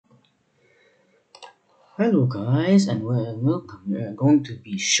Hello guys and welcome. We are going to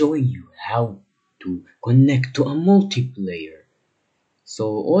be showing you how to connect to a multiplayer. So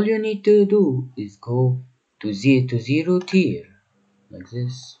all you need to do is go to zero tier like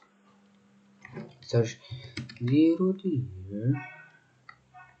this. Search zero tier.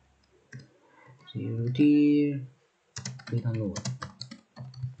 Wait on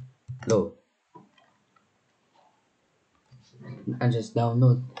load and just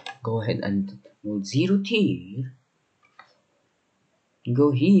download. Go ahead and download zero tier.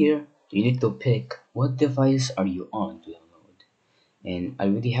 Go here. You need to pick what device are you on to download. And I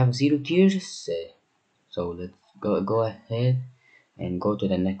already have zero tiers. So let's go ahead and go to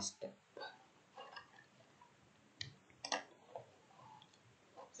the next step.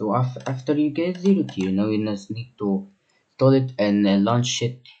 So after you get zero tier, now you just need to install it and launch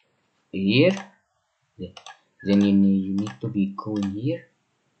it here. Then you need to be going here.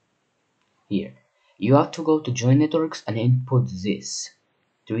 You have to go to join networks and input this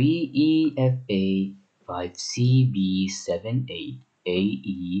 3EFA 5CB78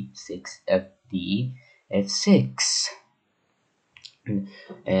 AE6FD F6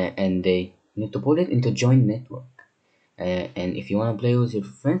 and they need to put it into join network. And if you want to play with your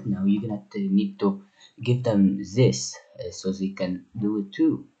friends now, you're gonna need to give them this so they can do it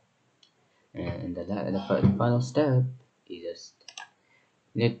too. And the final step is just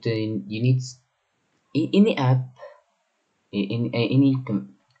you need any app, in any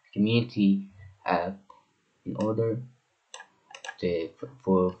community app, in order to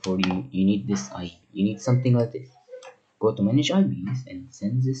for you need this IP. You need something like this. Go to manage IPs and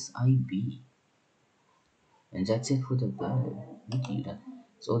send this IP. And that's it for the video.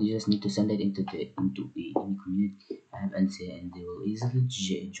 So you just need to send it into any community app and say, and they will easily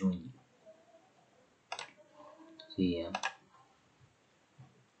join you. So yeah.